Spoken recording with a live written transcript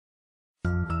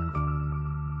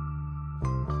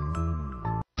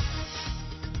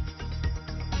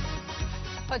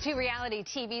Well, two reality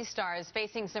TV stars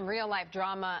facing some real-life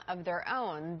drama of their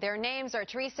own. Their names are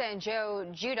Teresa and Joe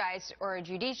Giudice, or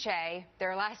Giudice.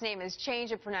 Their last name has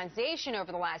changed in pronunciation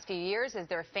over the last few years as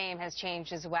their fame has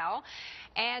changed as well.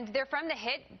 And they're from the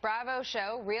hit Bravo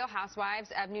show Real Housewives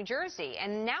of New Jersey.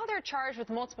 And now they're charged with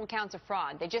multiple counts of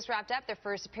fraud. They just wrapped up their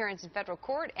first appearance in federal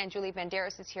court, and Julie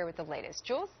Banderas is here with the latest.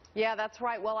 Jules? Yeah, that's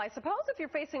right. Well, I suppose if you're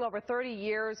facing over 30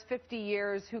 years, 50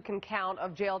 years, who can count,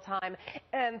 of jail time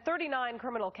and 39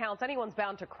 criminal counts, anyone's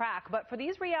bound to crack. But for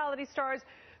these reality stars,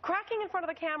 cracking in front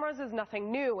of the cameras is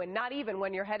nothing new, and not even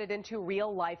when you're headed into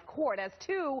real-life court. As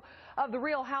two of the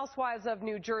Real Housewives of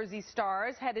New Jersey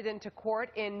stars headed into court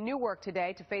in Newark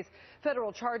today to face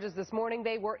federal charges this morning,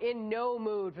 they were in no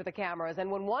mood for the cameras.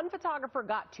 And when one photographer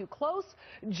got too close,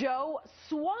 Joe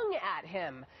swung at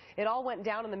him. It all went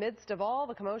down in the midst of all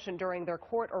the commotion during their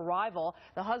court arrival.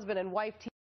 The husband and wife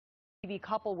TV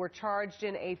couple were charged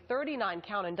in a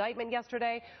 39-count indictment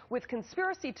yesterday with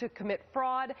conspiracy to commit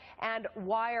fraud and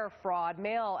wire fraud,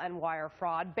 mail and wire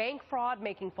fraud, bank fraud,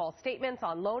 making false statements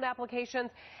on loan applications,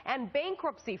 and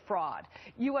bankruptcy fraud.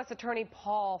 U.S. Attorney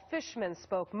Paul Fishman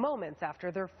spoke moments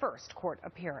after their first court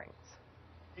appearance.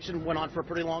 The case went on for a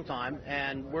pretty long time,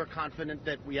 and we're confident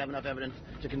that we have enough evidence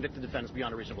to convict the defendants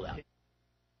beyond a reasonable doubt.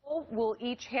 Will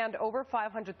each hand over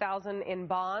 $500,000 in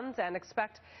bonds and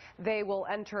expect they will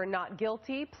enter not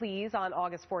guilty pleas on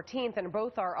August 14th, and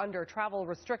both are under travel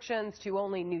restrictions to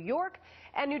only New York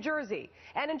and New Jersey.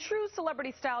 And in true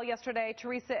celebrity style yesterday,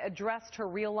 Teresa addressed her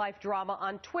real-life drama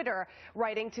on Twitter,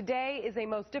 writing, "Today is a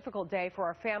most difficult day for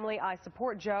our family. I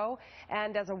support Joe,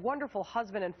 and as a wonderful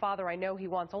husband and father, I know he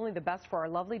wants only the best for our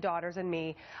lovely daughters and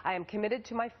me. I am committed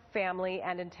to my family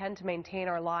and intend to maintain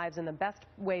our lives in the best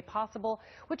way possible,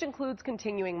 which includes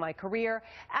continuing my career.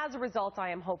 As a result, I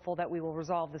am hopeful that we will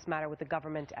resolve this matter with the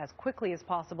government as quickly as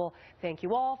possible. Thank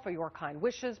you all for your kind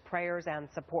wishes, prayers, and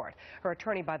support." Her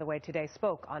attorney, by the way, today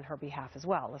spoke on her behalf as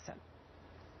well. Listen.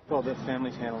 Well, the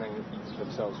family's handling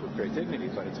themselves with great dignity,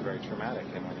 but it's very traumatic.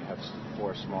 And when you have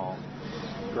 4 small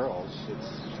girls,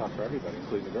 it's tough for everybody,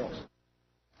 including the girls.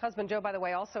 Husband Joe, by the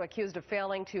way, also accused of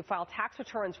failing to file tax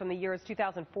returns from the years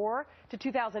 2004 to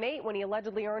 2008 when he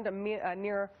allegedly earned a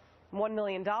near $1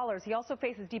 million. He also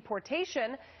faces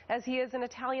deportation as he is an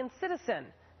Italian citizen.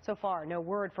 So far, no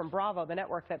word from Bravo, the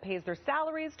network that pays their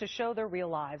salaries to show their real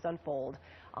lives unfold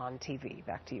on TV.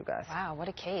 Back to you guys. Wow, what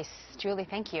a case. Julie,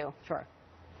 thank you. Sure.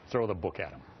 Throw the book at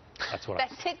him. That's what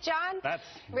That's it, John? That's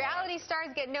reality stars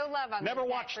get no love on never this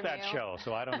watched that show,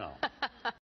 so I don't know.